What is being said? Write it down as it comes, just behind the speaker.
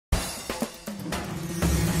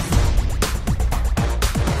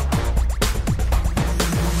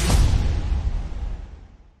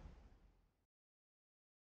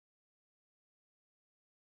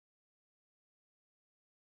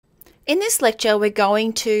In this lecture, we're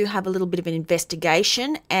going to have a little bit of an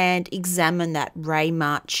investigation and examine that ray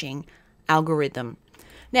marching algorithm.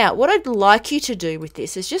 Now, what I'd like you to do with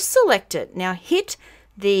this is just select it. Now, hit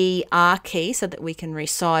the R key so that we can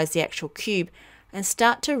resize the actual cube and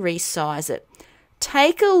start to resize it.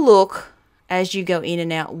 Take a look as you go in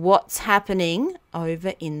and out what's happening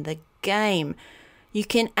over in the game. You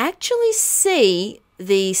can actually see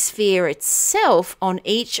the sphere itself on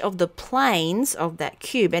each of the planes of that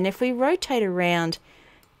cube, and if we rotate around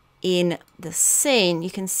in the scene, you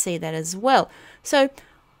can see that as well. So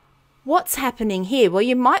what's happening here? Well,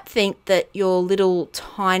 you might think that your little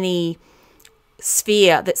tiny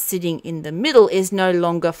sphere that's sitting in the middle is no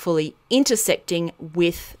longer fully intersecting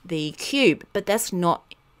with the cube, but that's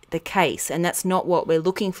not the case, and that's not what we're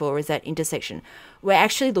looking for, is that intersection. We're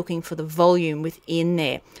actually looking for the volume within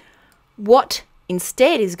there. What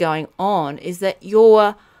instead is going on is that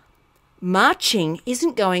your marching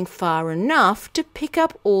isn't going far enough to pick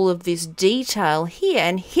up all of this detail here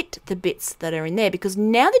and hit the bits that are in there, because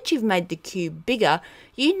now that you've made the cube bigger,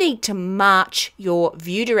 you need to march your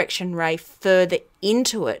view direction ray further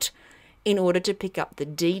into it in order to pick up the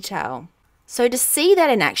detail. So to see that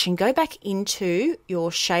in action, go back into your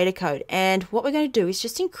shader code, and what we're going to do is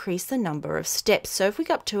just increase the number of steps. So if we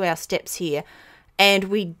go up to our steps here and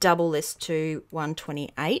we double this to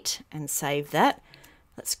 128 and save that,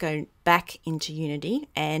 let's go back into Unity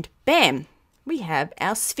and bam, we have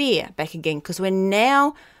our sphere back again, because we're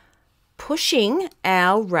now pushing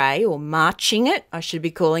our ray, or marching it, I should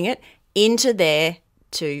be calling it, into there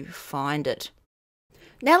to find it.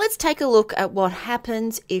 Now let's take a look at what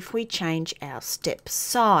happens if we change our step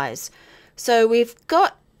size. So we've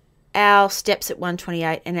got our steps at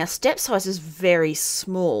 128 and our step size is very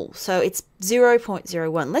small. So it's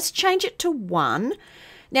 0.01. Let's change it to 1.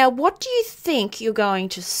 Now what do you think you're going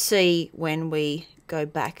to see when we go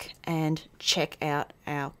back and check out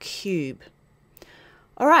our cube?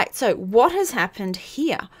 All right, so what has happened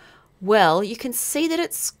here? Well, you can see that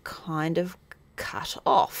it's kind of cut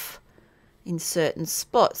off in certain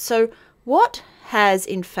spots. So what has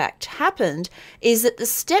in fact happened is that the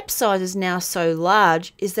step size is now so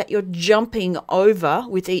large is that you're jumping over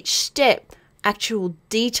with each step actual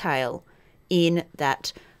detail in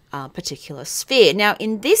that particular sphere. Now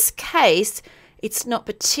in this case it's not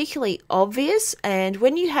particularly obvious, and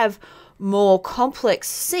when you have more complex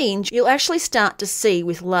scenes you'll actually start to see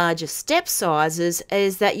with larger step sizes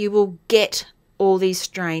is that you will get all these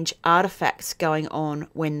strange artifacts going on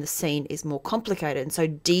when the scene is more complicated, and so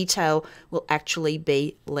detail will actually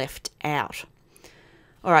be left out.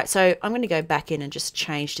 All right, so I'm going to go back in and just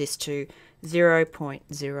change this to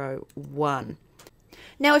 0.01.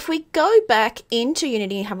 Now if we go back into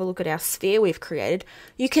Unity and have a look at our sphere we've created,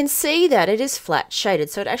 you can see that it is flat shaded,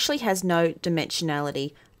 so it actually has no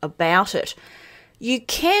dimensionality about it. You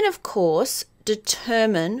can of course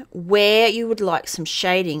determine where you would like some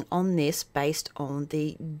shading on this based on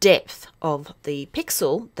the depth of the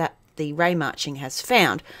pixel that the ray marching has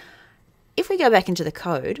found. If we go back into the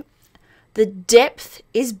code, the depth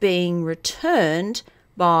is being returned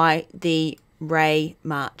by the ray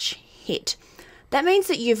march hit. That means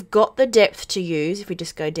that you've got the depth to use if we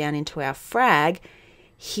just go down into our frag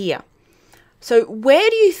here. So where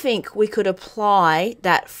do you think we could apply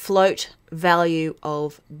that float value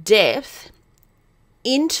of depth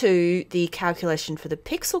into the calculation for the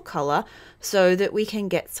pixel color so that we can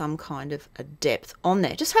get some kind of a depth on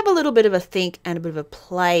there? Just have a little bit of a think and a bit of a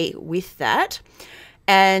play with that.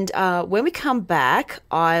 And when we come back,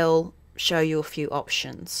 I'll show you a few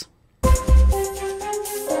options.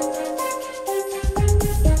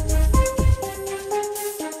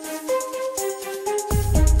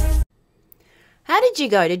 How did you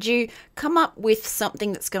go? Did you come up with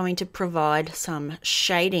something that's going to provide some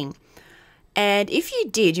shading? And if you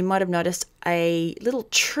did, you might have noticed a little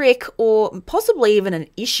trick or possibly even an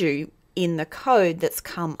issue in the code that's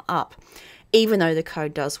come up, even though the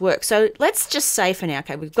code does work. So let's just say for now,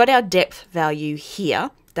 okay, we've got our depth value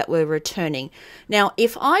here that we're returning. Now,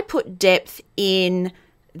 if I put depth in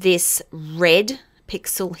this red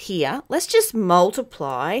pixel here, let's just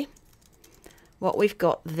multiply what we've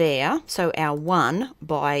got there, so our 1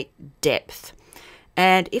 by depth.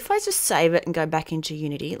 And if I just save it and go back into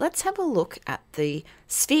Unity, let's have a look at the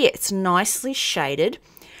sphere. It's nicely shaded.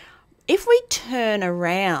 If we turn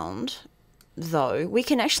around, though, we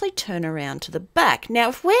can actually turn around to the back. Now,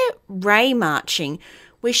 if we're ray marching,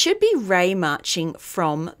 we should be ray marching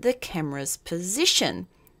from the camera's position.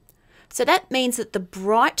 So that means that the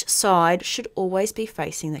bright side should always be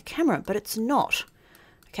facing the camera, but it's not.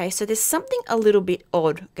 Okay, so there's something a little bit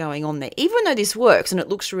odd going on there. Even though this works and it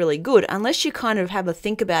looks really good, unless you kind of have a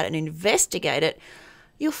think about it and investigate it,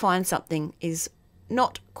 you'll find something is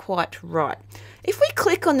not quite right. If we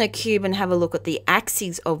click on the cube and have a look at the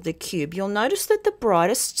axes of the cube, you'll notice that the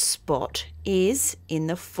brightest spot is in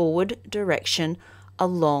the forward direction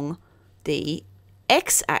along the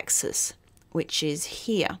x-axis, which is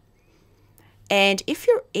here. And if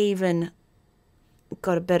you're even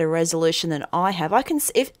got a better resolution than I have, I can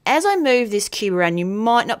see, if as I move this cube around, you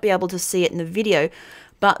might not be able to see it in the video,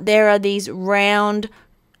 but there are these round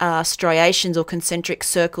striations or concentric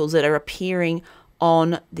circles that are appearing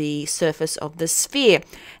on the surface of the sphere.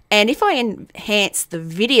 And if I enhance the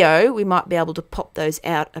video, we might be able to pop those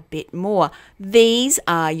out a bit more. These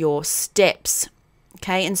are your steps.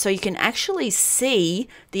 Okay, and so you can actually see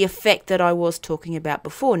the effect that I was talking about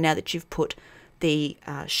before now that you've put the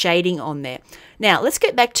shading on there. Now let's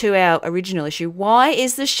get back to our original issue. Why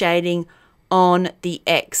is the shading on the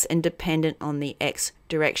X and dependent on the X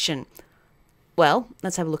direction? Well,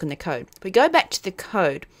 let's have a look in the code. If we go back to the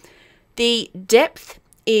code, the depth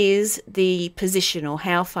is the position or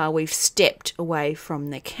how far we've stepped away from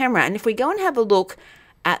the camera. And if we go and have a look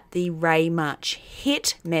at the ray march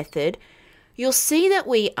hit method, you'll see that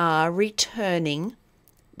we are returning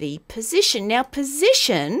the position. Now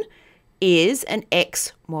position is an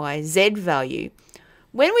X, Y, Z value.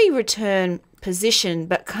 When we return position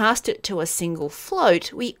but cast it to a single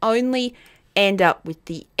float, we only end up with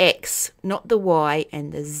the X, not the Y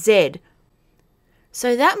and the Z.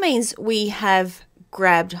 So that means we have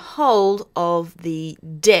grabbed hold of the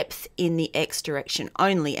depth in the X direction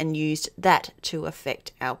only and used that to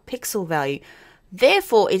affect our pixel value.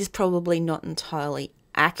 Therefore, it is probably not entirely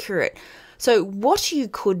accurate. So what you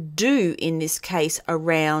could do in this case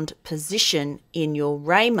around position in your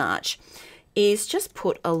ray march is just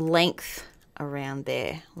put a length around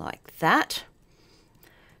there like that,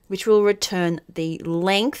 which will return the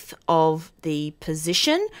length of the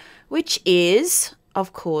position, which is,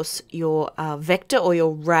 of course, your vector or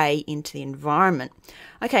your ray into the environment.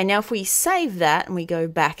 Okay, now if we save that and we go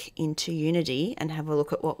back into Unity and have a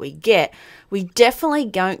look at what we get, we definitely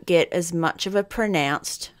don't get as much of a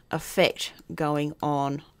pronounced effect going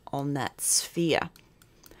on that sphere,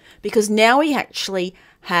 because now we actually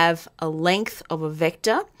have a length of a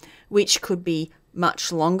vector which could be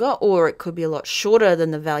much longer or it could be a lot shorter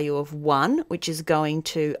than the value of 1, which is going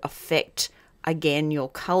to affect again your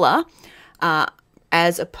color,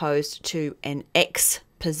 as opposed to an X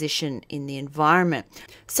position in the environment.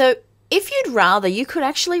 So if you'd rather, you could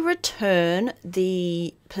actually return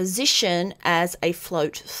the position as a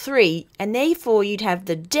float 3, and therefore you'd have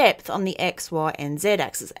the depth on the X, Y, and Z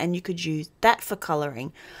axis, and you could use that for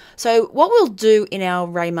coloring. So what we'll do in our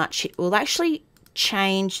ray march hit, we'll actually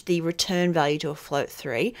change the return value to a float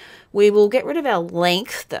 3. We will get rid of our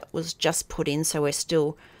length that was just put in, so we're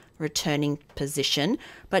still returning position.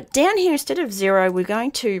 But down here, instead of 0, we're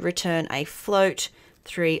going to return a float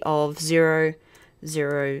 3 of 0,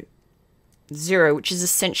 0, 0, which is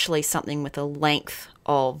essentially something with a length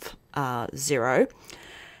of 0.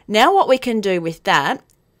 Now what we can do with that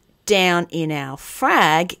down in our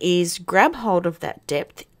frag is grab hold of that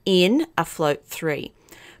depth in a float 3.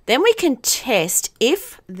 Then we can test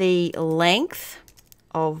if the length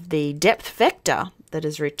of the depth vector that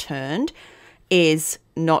is returned is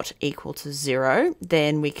not equal to 0,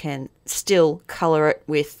 then we can still color it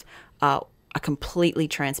with a completely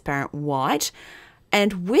transparent white.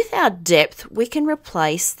 And with our depth, we can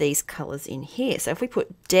replace these colors in here. So if we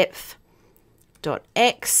put depth.x,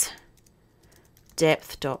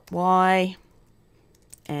 depth.y,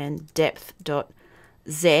 and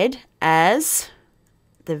depth.z as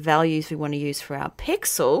the values we want to use for our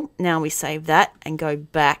pixel, now we save that and go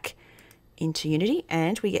back into Unity,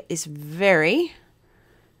 and we get this very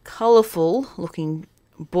colorful looking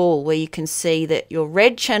ball where you can see that your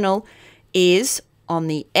red channel is on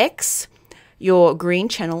the X, your green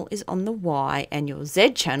channel is on the Y, and your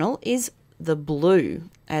Z channel is the blue,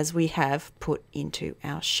 as we have put into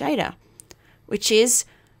our shader, which is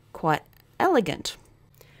quite elegant.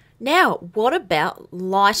 Now, what about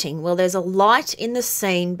lighting? Well, there's a light in the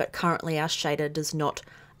scene, but currently our shader does not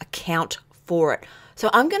account for it.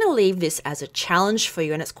 So I'm going to leave this as a challenge for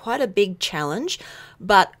you, and it's quite a big challenge,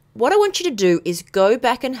 but what I want you to do is go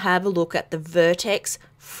back and have a look at the vertex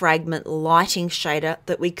fragment lighting shader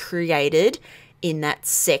that we created in that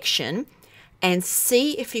section and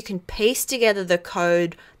see if you can piece together the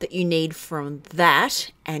code that you need from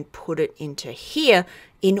that and put it into here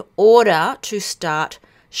in order to start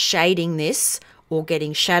shading this or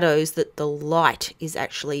getting shadows that the light is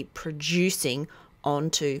actually producing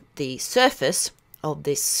onto the surface of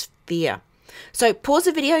this sphere. So pause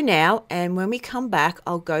the video now, and when we come back,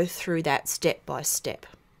 I'll go through that step by step.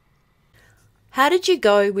 How did you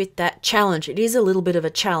go with that challenge? It is a little bit of a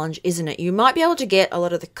challenge, isn't it? You might be able to get a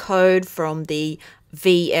lot of the code from the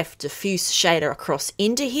VF diffuse shader across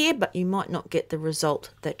into here, but you might not get the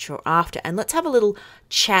result that you're after. And let's have a little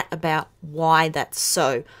chat about why that's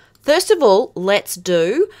so. First of all, let's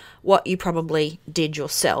do what you probably did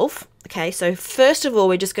yourself. Okay, so first of all,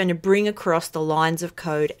 we're just going to bring across the lines of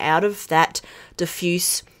code out of that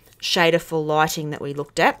diffuse shader for lighting that we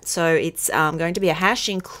looked at. So it's going to be a hash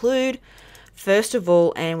include first of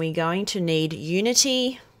all, and we're going to need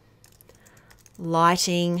Unity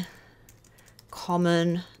lighting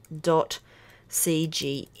common.cg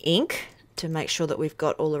inc to make sure that we've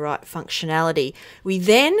got all the right functionality. We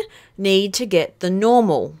then need to get the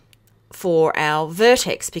normal for our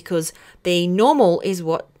vertex, because the normal is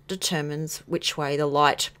what determines which way the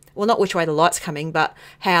light, well, not which way the light's coming, but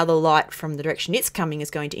how the light from the direction it's coming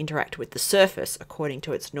is going to interact with the surface according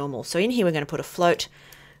to its normal. So in here we're going to put a float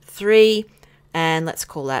 3, and let's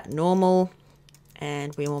call that normal,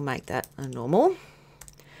 and we will make that a normal.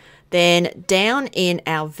 Then down in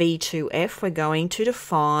our V2F, we're going to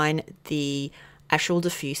define the actual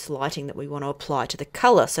diffuse lighting that we want to apply to the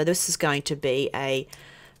color. So this is going to be a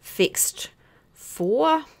fixed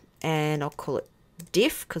 4, and I'll call it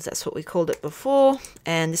diff because that's what we called it before.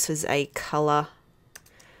 And this was a color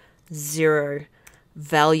 0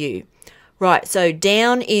 value. Right, so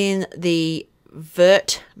down in the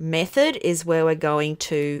vert method is where we're going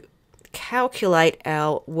to calculate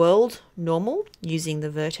our world normal using the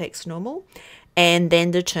vertex normal, and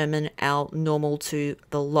then determine our normal to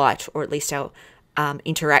the light, or at least our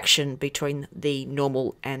interaction between the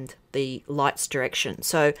normal and the light's direction.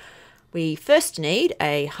 So we first need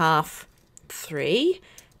a half 3,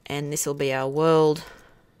 and this will be our world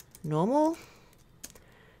normal,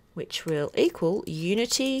 which will equal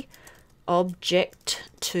unity object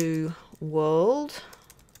to world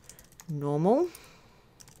normal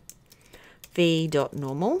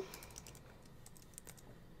v.normal,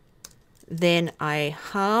 then a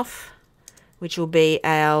half, which will be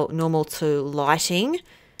our normal to lighting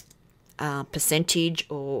percentage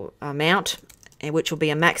or amount, and which will be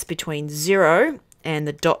a max between 0 and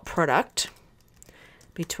the dot product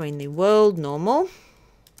between the world normal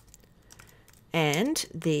and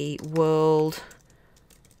the world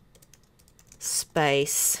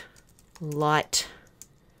space light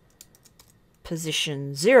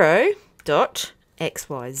position 0 dot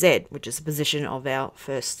xyz, which is the position of our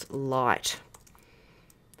first light.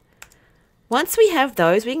 Once we have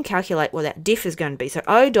those, we can calculate what that diff is going to be. So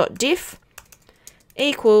o.diff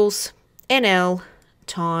equals nl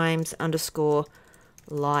times underscore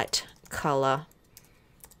light color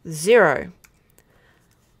 0.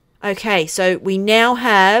 Okay, so we now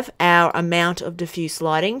have our amount of diffuse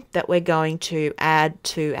lighting that we're going to add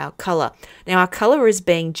to our color. Now our color is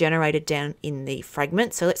being generated down in the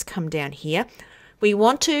fragment, so let's come down here. We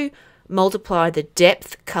want to multiply the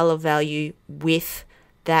depth color value with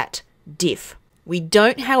that diff. We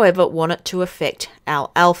don't, however, want it to affect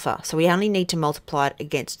our alpha, so we only need to multiply it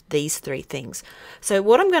against these 3 things. So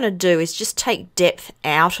what I'm going to do is just take depth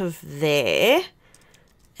out of there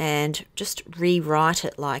and just rewrite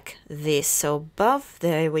it like this. So above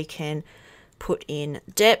there we can put in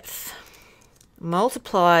depth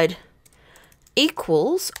multiplied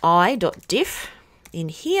equals i.diff in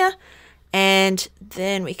here, and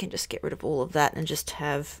then we can just get rid of all of that and just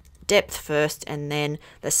have depth first, and then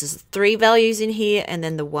this is 3 values in here and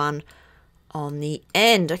then the 1 on the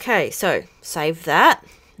end. Okay, so save that.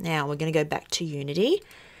 Now we're going to go back to Unity,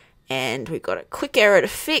 and we've got a quick error to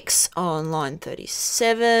fix on line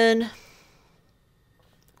 37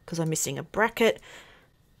 because I'm missing a bracket,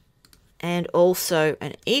 and also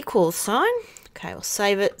an equal sign. Okay, we'll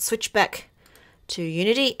save it, switch back to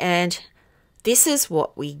Unity, and this is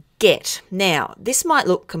what we get. Now, this might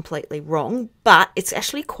look completely wrong, but it's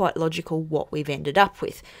actually quite logical what we've ended up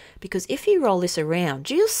with, because if you roll this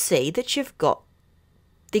around, you'll see that you've got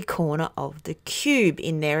the corner of the cube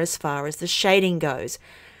in there as far as the shading goes.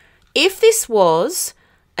 If this was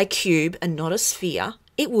a cube and not a sphere,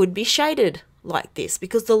 it would be shaded like this,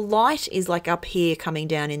 because the light is like up here coming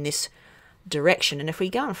down in this direction. And if we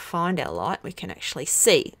go and find our light, we can actually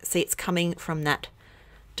see it's coming from that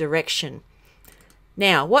direction.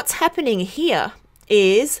 Now, what's happening here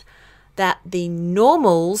is that the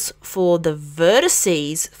normals for the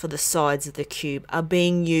vertices for the sides of the cube are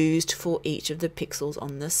being used for each of the pixels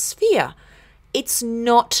on the sphere. It's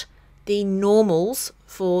not the normals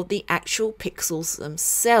for the actual pixels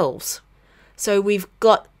themselves. So we've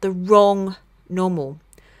got the wrong normal.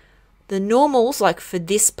 the normals, like for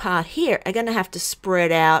this part here, are going to have to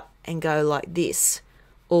spread out and go like this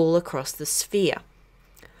all across the sphere.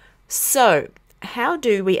 So how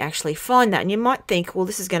do we actually find that? And you might think, well,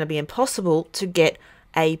 this is going to be impossible to get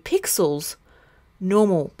a pixel's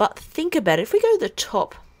normal. But think about it. If we go to the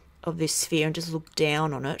top of this sphere and just look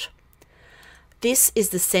down on it, this is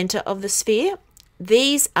the center of the sphere.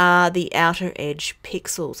 These are the outer edge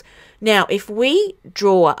pixels. Now, if we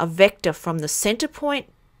draw a vector from the center point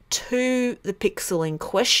to the pixel in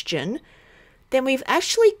question, then we've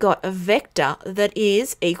actually got a vector that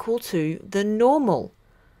is equal to the normal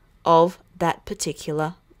of that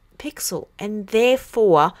particular pixel. And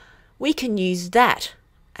therefore, we can use that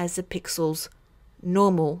as the pixel's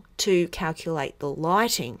normal to calculate the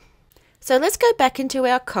lighting. So let's go back into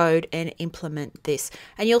our code and implement this.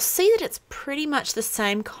 And you'll see that it's pretty much the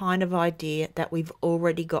same kind of idea that we've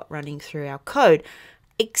already got running through our code,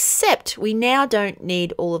 except we now don't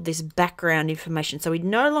need all of this background information. So we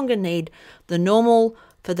no longer need the normal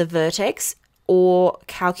for the vertex or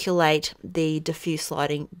calculate the diffuse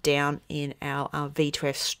lighting down in our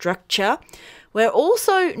V2F structure. We're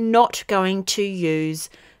also not going to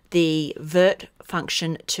use the vert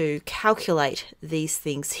function to calculate these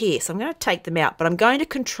things here. So I'm going to take them out, but I'm going to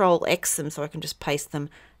Control X them so I can just paste them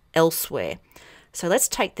elsewhere. So let's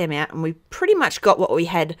take them out, and we've pretty much got what we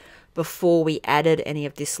had before we added any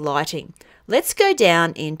of this lighting. Let's go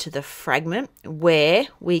down into the fragment where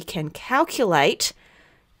we can calculate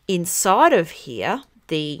inside of here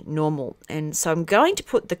the normal. And so I'm going to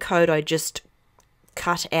put the code I just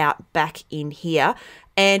cut out back in here,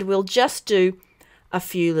 and we'll just do a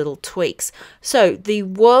few little tweaks. So the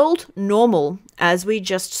world normal, as we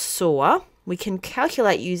just saw, we can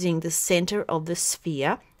calculate using the center of the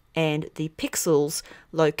sphere and the pixel's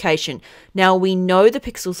location. Now we know the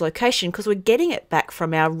pixel's location because we're getting it back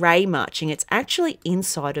from our ray marching. It's actually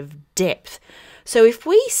inside of depth. So if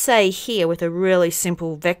we say here with a really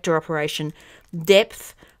simple vector operation,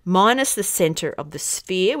 depth minus the center of the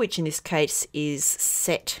sphere, which in this case is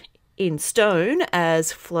set in stone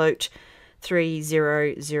as float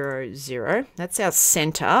 3000. That's our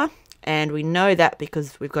center, and we know that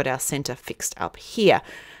because we've got our center fixed up here.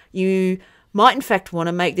 You might in fact want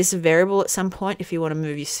to make this a variable at some point if you want to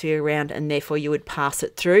move your sphere around, and therefore you would pass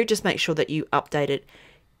it through. Just make sure that you update it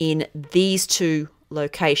in these two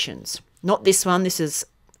locations, not this one. This is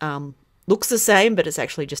looks the same, but it's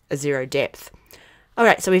actually just a 0 depth. All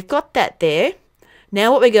right, so we've got that there.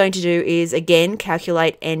 Now what we're going to do is again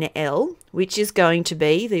calculate NL, which is going to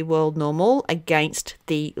be the world normal against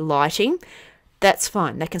the lighting. That's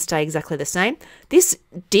fine, that can stay exactly the same. This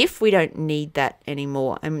diff, we don't need that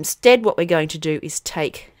anymore. Instead, what we're going to do is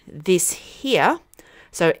take this here,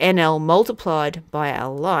 so NL multiplied by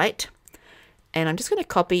our light, and I'm just going to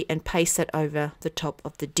copy and paste that over the top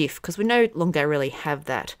of the diff because we no longer really have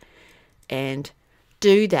that, and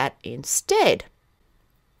do that instead.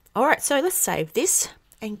 All right, so let's save this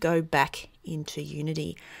and go back into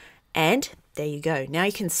Unity. And there you go. Now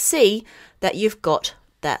you can see that you've got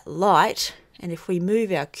that light. And if we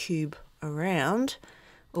move our cube around,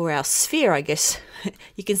 or our sphere, I guess,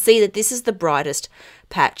 you can see that this is the brightest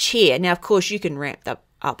patch here. Now, of course, you can ramp that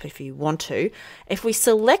up if you want to. If we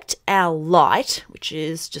select our light, which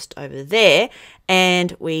is just over there,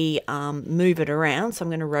 and we move it around, so I'm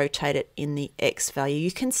going to rotate it in the X value,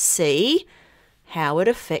 you can see how it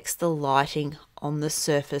affects the lighting on the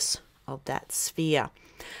surface of that sphere.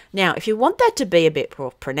 Now, if you want that to be a bit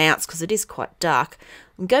more pronounced, because it is quite dark,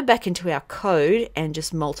 we'll go back into our code and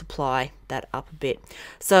just multiply that up a bit.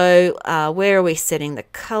 So where are we setting the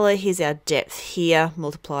color? Here's our depth here,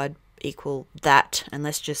 multiplied equal that, and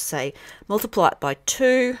let's just say multiply it by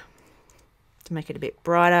 2 to make it a bit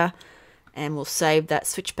brighter, and we'll save that,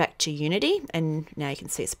 switch back to Unity, and now you can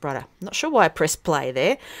see it's brighter. Not sure why I pressed play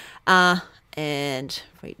there. And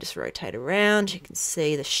if we just rotate around, you can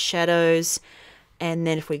see the shadows. And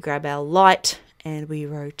then if we grab our light and we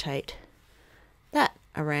rotate that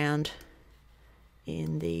around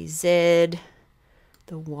in the Z,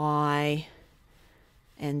 the Y,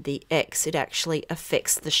 and the X, it actually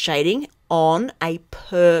affects the shading on a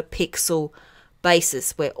per pixel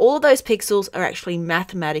basis, where all of those pixels are actually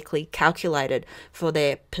mathematically calculated for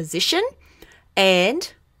their position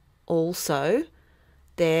and also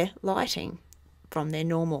their lighting from their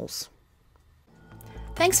normals.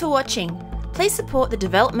 Thanks for watching. Please support the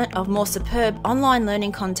development of more superb online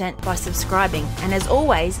learning content by subscribing, and as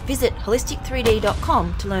always, visit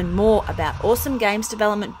holistic3d.com to learn more about awesome games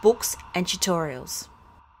development books and tutorials.